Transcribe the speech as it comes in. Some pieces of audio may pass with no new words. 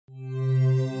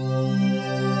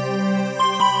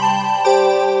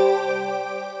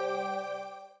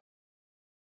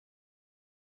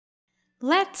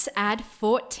Let's add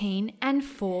 14 and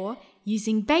 4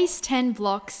 using base-10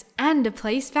 blocks and a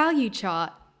place value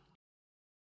chart.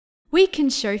 We can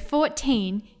show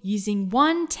 14 using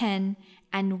 1, 10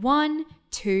 and 1,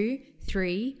 2,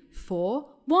 3, 4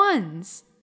 ones.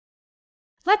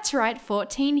 Let's write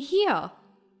 14 here.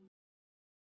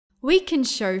 We can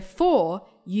show 4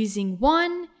 using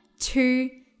 1, 2,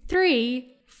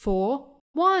 3, 4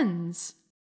 ones.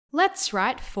 Let's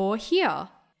write 4 here.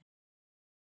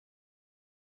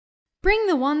 Bring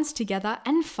the ones together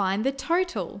and find the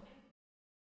total.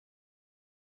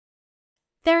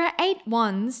 There are 8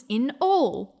 ones in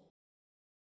all.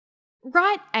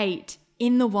 Write 8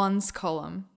 in the ones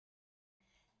column.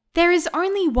 There is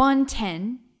only one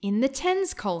 10 in the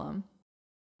tens column.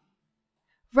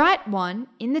 Write 1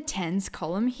 in the tens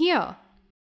column here.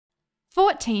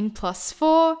 14 plus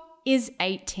 4 is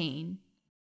 18.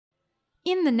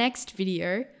 In the next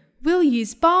video, we'll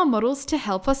use bar models to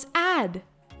help us add.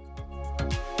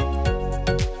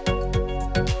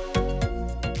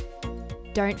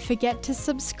 Don't forget to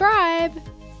subscribe!